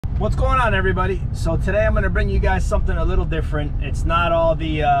What's going on, everybody? So today I'm going to bring you guys something a little different. It's not all the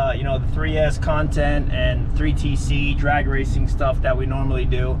you know, the 3S content and 3TC drag racing stuff that we normally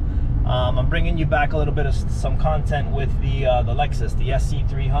do. I'm bringing you back a little bit of some content with the Lexus, the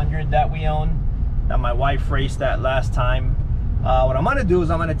SC300 that we own, that my wife raced that last time. What I'm going to do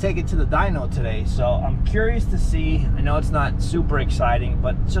is I'm going to take it to the dyno today. So I'm curious to see, I know it's not super exciting,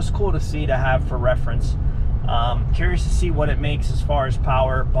 but it's just cool to see, to have for reference. Curious to see what it makes as far as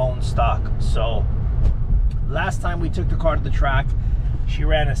power, bone stock. So last time we took the car to the track, she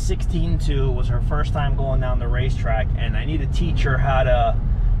ran a 16.2. It was her first time going down the racetrack, and I need to teach her how to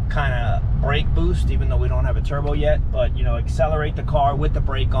kind of brake boost, even though we don't have a turbo yet, but you know, accelerate the car with the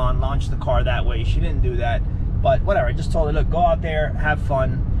brake on, launch the car that way. She didn't do that, but whatever. I just told her, look, go out there, have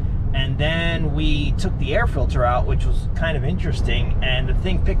fun. And then we took the air filter out, which was kind of interesting, and the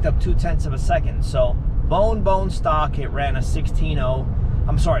thing picked up 0.2 of a second. So bone stock, it ran a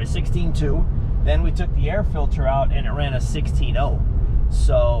 16.2. Then we took the air filter out and it ran a 16.0.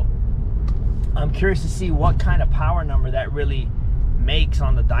 So I'm curious to see what kind of power number that really makes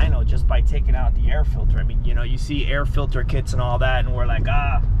on the dyno just by taking out the air filter. I mean, you know, you see air filter kits and all that, and we're like,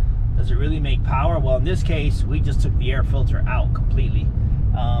 does it really make power? Well, in this case, we just took the air filter out completely.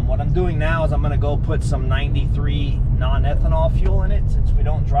 What I'm doing now is I'm going to go put some 93 non-ethanol fuel in it. Since we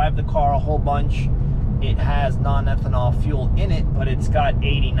don't drive the car a whole bunch, it has non-ethanol fuel in it, but it's got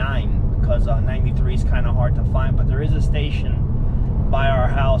 89 because 93 is kind of hard to find, but there is a station by our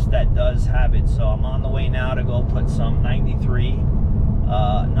house that does have it. So I'm on the way now to go put some 93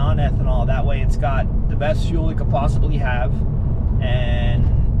 non-ethanol. That way it's got the best fuel it could possibly have, and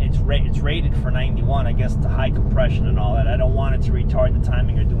it's rated for 91. I guess the high compression and all that. I don't want it to retard the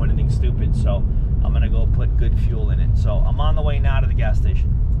timing or do anything stupid, so I'm gonna go put good fuel in it. So I'm on the way now to the gas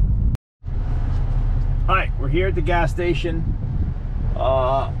station. All right, we're here at the gas station.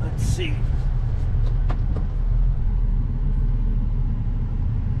 Let's see.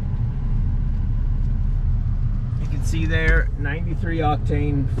 You can see there, 93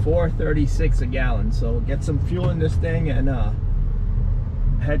 octane, 436 a gallon. So get some fuel in this thing and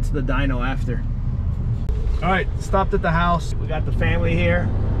head to the dyno after. All right, stopped at the house. We got the family here.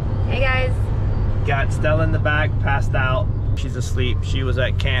 Hey guys. Got Stella in the back, passed out. She's asleep. She was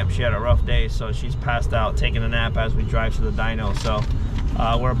at camp. She had a rough day, so she's passed out, taking a nap as we drive to the dyno. So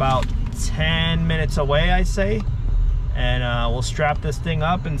we're about 10 minutes away, I'd say, and we'll strap this thing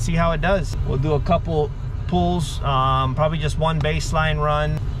up and see how it does. We'll do a couple pulls, probably just one baseline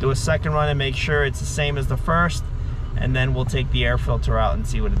run, do a second run and make sure it's the same as the first, and then we'll take the air filter out and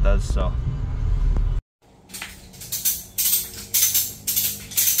see what it does. So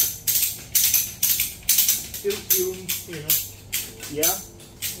Still fume, you know. yeah,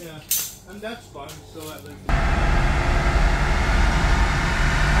 And that's fine. So at least.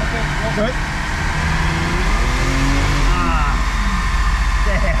 okay, good.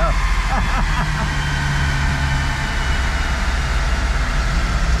 Damn.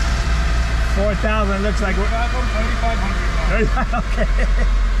 4,000 looks like we're 3,500. okay.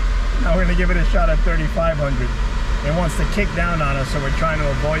 Now we're gonna give it a shot at 3,500. It wants to kick down on us, so we're trying to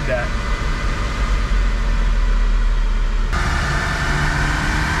avoid that.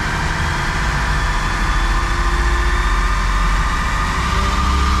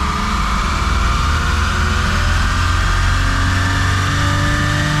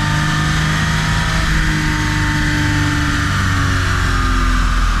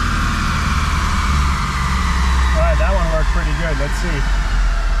 Pretty good. Let's see.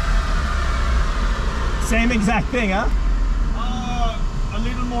 Same exact thing, huh? A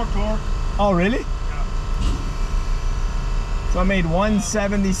little more torque. Oh, really? Yeah. So I made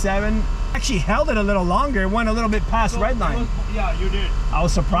 177. Actually held it a little longer. It went a little bit past red line. Yeah, you did. I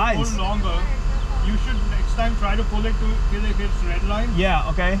was surprised. Pull longer. You should next time try to pull it till it hits red line. Yeah.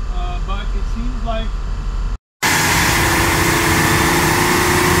 Okay. But it seems like.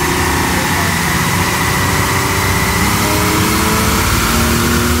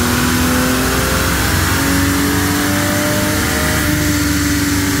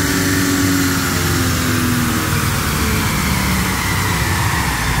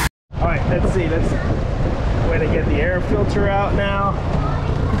 Let's see, way to get the air filter out now.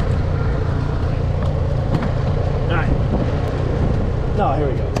 All right. No, here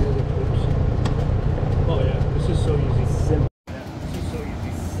we go. Oh yeah, this is so easy. Simple. Yeah, this is so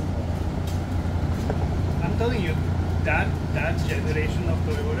easy. I'm telling you, that generation of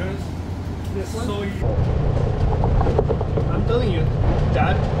Toyotas is so easy. I'm telling you,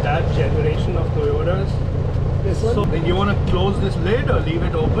 that generation of Toyotas. So then you want to close this lid or leave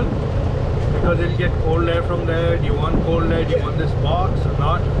it open? Because it'll get cold air from there. Do you want cold air? Do you want this box or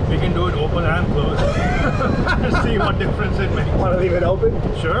not? can do it open and close. Just see what difference it makes. Want to leave it open?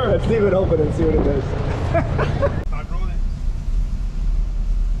 Sure. Let's leave it open and see what it does. Start rolling.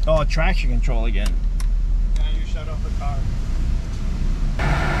 Oh, traction control again. And you shut off the car.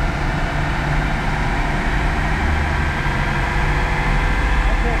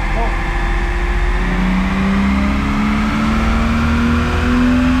 Okay, go.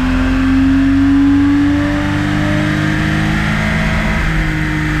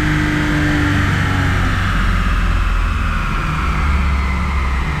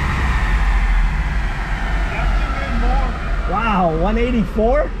 Wow,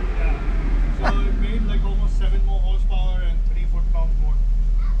 184? Yeah. So it made like almost 7 more horsepower and 3 foot-pounds more.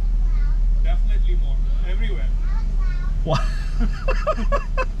 Definitely more. Everywhere. Wow.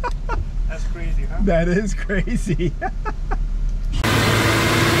 That's crazy, huh? That is crazy.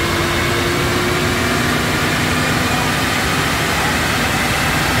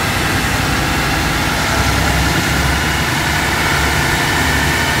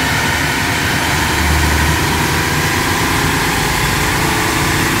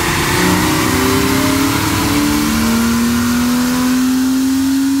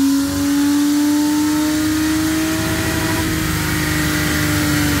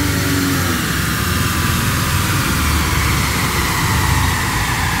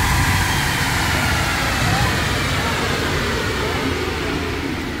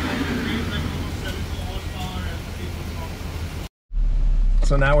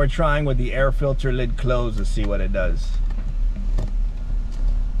 So now we're trying with the air filter lid closed to see what it does.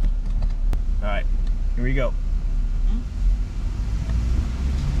 All right, here we go.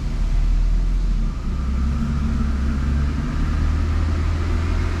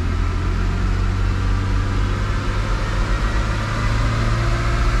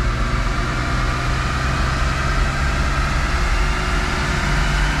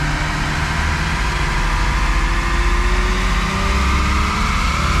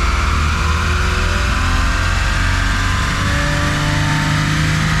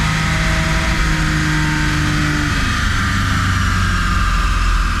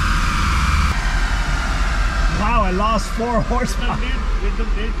 Wow, I lost 4 horsepower. With the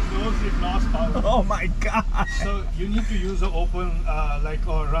lid closed, it lost power. Oh my god. So you need to use an open,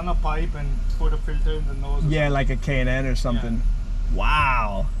 or run a pipe and put a filter in the nose. Yeah, like a K&N or something. Yeah.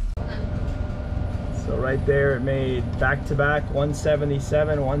 Wow. So right there it made back-to-back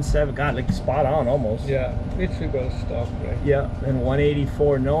 177, 17, God, like spot on almost. Yeah, it should go stock, right? Yeah, and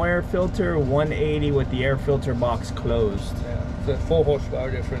 184 no air filter, 180 with the air filter box closed. Yeah, it's a 4 horsepower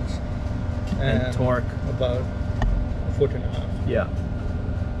difference. And torque about 1.5 foot. Yeah.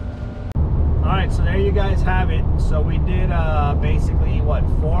 All right, so there you guys have it. So we did basically what,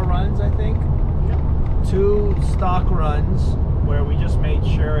 4 runs, I think. Yeah. 2 stock runs where we just made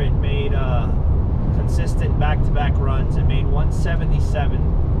sure it made consistent back-to-back runs. It made 177,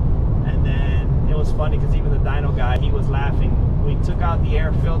 and then it was funny because even the dyno guy, he was laughing. We took out the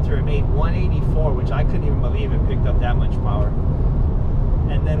air filter, it made 184, which I couldn't even believe it picked up that much power.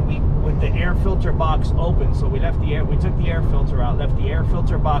 And then we, with the air filter box open, so we took the air filter out, left the air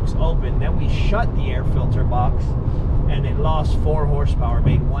filter box open, then we shut the air filter box, and it lost 4 horsepower,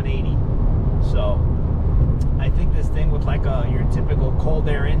 made 180. So I think this thing with like your typical cold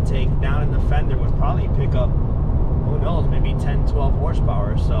air intake down in the fender would probably pick up, who knows, maybe 10, 12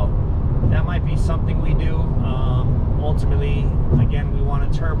 horsepower. So that might be something we do. Ultimately, again, we want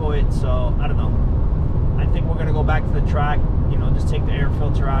to turbo it, so I don't know. I think we're gonna go back to the track, you know, just take the air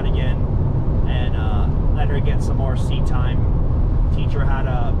filter out again and let her get some more seat time, teach her how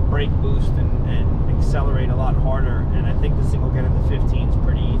to brake boost and accelerate a lot harder, and I think this thing will get in the 15s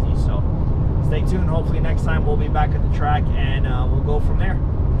pretty easy. So stay tuned. Hopefully next time we'll be back at the track and we'll go from there.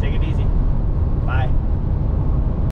 Take it easy.